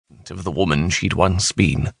of the woman she'd once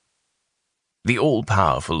been. The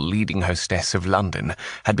all-powerful leading hostess of London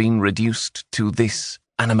had been reduced to this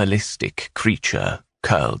animalistic creature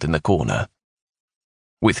curled in the corner.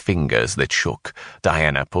 With fingers that shook,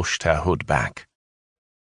 Diana pushed her hood back.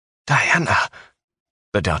 "Diana!"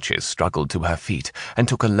 The Duchess struggled to her feet and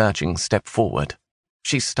took a lurching step forward.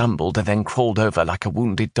 She stumbled and then crawled over like a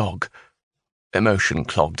wounded dog. Emotion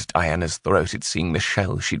clogged Diana's throat at seeing the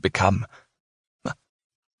shell she'd become.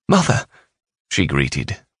 "Mother," she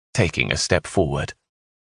greeted, taking a step forward.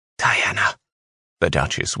 "Diana," the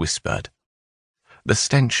Duchess whispered. The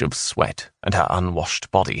stench of sweat and her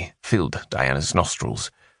unwashed body filled Diana's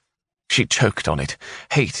nostrils. She choked on it,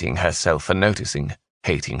 hating herself for noticing,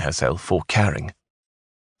 hating herself for caring.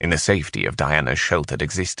 In the safety of Diana's sheltered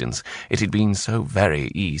existence, it had been so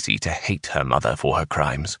very easy to hate her mother for her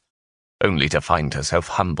crimes, only to find herself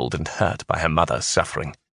humbled and hurt by her mother's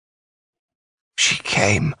suffering. "She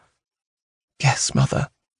came." "Yes,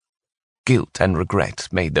 Mother." Guilt and regret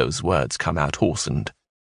made those words come out hoarsened.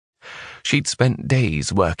 She'd spent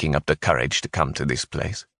days working up the courage to come to this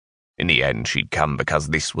place. In the end, she'd come because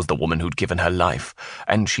this was the woman who'd given her life,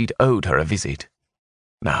 and she'd owed her a visit.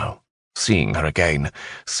 Now, seeing her again,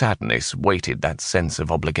 sadness weighted that sense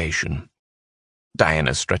of obligation.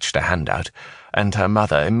 Diana stretched a hand out, and her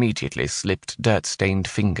mother immediately slipped dirt-stained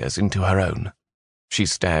fingers into her own. She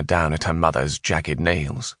stared down at her mother's jagged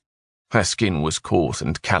nails. Her skin was coarse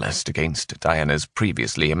and calloused against Diana's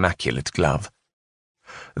previously immaculate glove.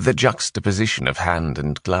 The juxtaposition of hand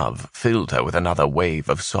and glove filled her with another wave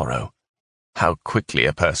of sorrow. How quickly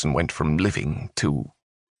a person went from living to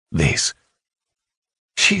this.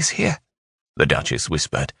 "She's here," the Duchess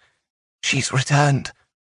whispered. "She's returned."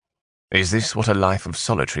 Is this what a life of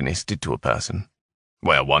solitariness did to a person,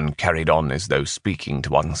 where one carried on as though speaking to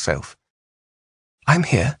oneself? "I'm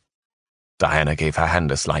here." Diana gave her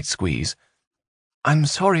hand a slight squeeze. "I'm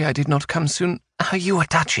sorry I did not come soon." "Are you a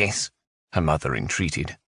duchess?" her mother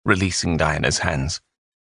entreated, releasing Diana's hands.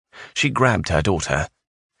 She grabbed her daughter.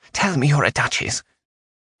 "Tell me you're a duchess."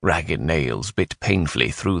 Ragged nails bit painfully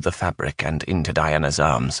through the fabric and into Diana's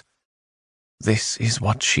arms. This is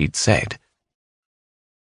what she'd said.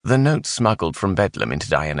 The note smuggled from Bedlam into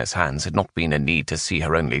Diana's hands had not been a need to see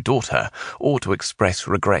her only daughter, or to express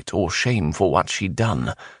regret or shame for what she'd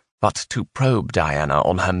done, but to probe Diana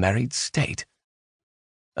on her married state.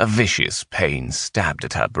 A vicious pain stabbed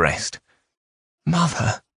at her breast.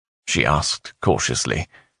 "Mother," she asked cautiously.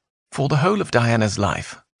 For the whole of Diana's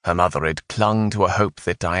life, her mother had clung to a hope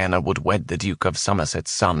that Diana would wed the Duke of Somerset's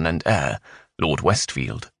son and heir, Lord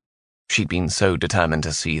Westfield. She'd been so determined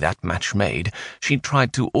to see that match made, she'd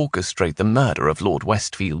tried to orchestrate the murder of Lord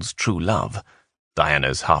Westfield's true love,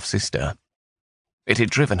 Diana's half-sister. It had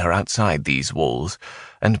driven her outside these walls,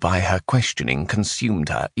 and by her questioning consumed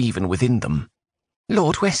her even within them.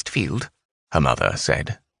 "Lord Westfield," her mother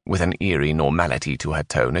said, with an eerie normality to her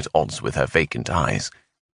tone at odds with her vacant eyes.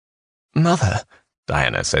 "Mother,"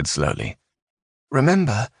 Diana said slowly,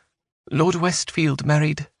 "remember, Lord Westfield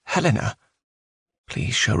married Helena.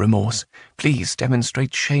 Please show remorse. Please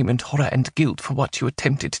demonstrate shame and horror and guilt for what you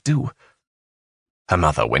attempted to do." Her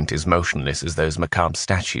mother went as motionless as those macabre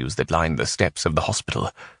statues that lined the steps of the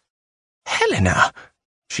hospital. "Helena,"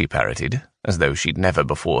 she parroted, as though she'd never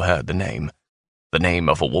before heard the name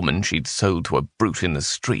of a woman she'd sold to a brute in the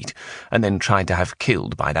street and then tried to have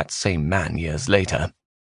killed by that same man years later.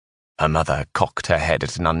 Her mother cocked her head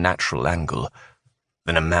at an unnatural angle.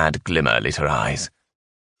 Then a mad glimmer lit her eyes.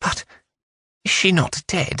 "But is she not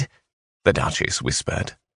dead?" the Duchess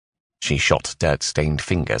whispered. She shot dirt-stained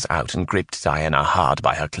fingers out and gripped Diana hard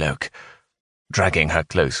by her cloak. Dragging her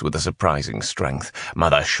close with a surprising strength,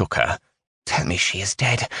 Mother shook her. "Tell me she is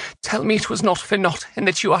dead. Tell me it was not for naught, and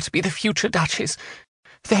that you are to be the future Duchess.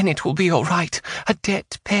 Then it will be all right. A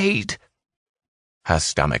debt paid." Her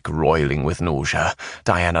stomach roiling with nausea,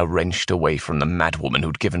 Diana wrenched away from the madwoman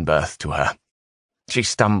who'd given birth to her. She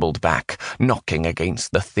stumbled back, knocking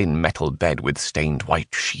against the thin metal bed with stained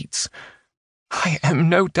white sheets. "I am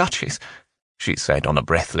no duchess," she said on a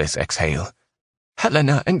breathless exhale.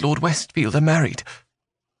 "Helena and Lord Westfield are married."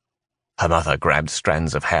 Her mother grabbed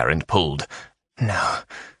strands of hair and pulled. "No,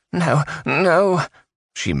 no, no,"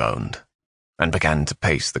 she moaned, and began to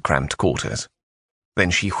pace the cramped quarters.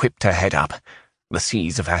 Then she whipped her head up. The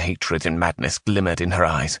seas of her hatred and madness glimmered in her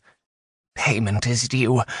eyes. "Payment is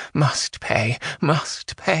due. Must pay,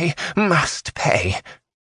 must pay, must pay."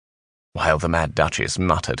 While the mad Duchess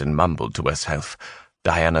muttered and mumbled to herself,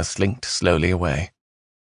 Diana slinked slowly away.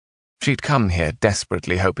 She'd come here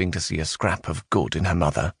desperately hoping to see a scrap of good in her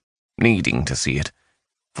mother, needing to see it,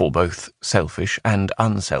 for both selfish and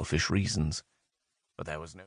unselfish reasons. But there was no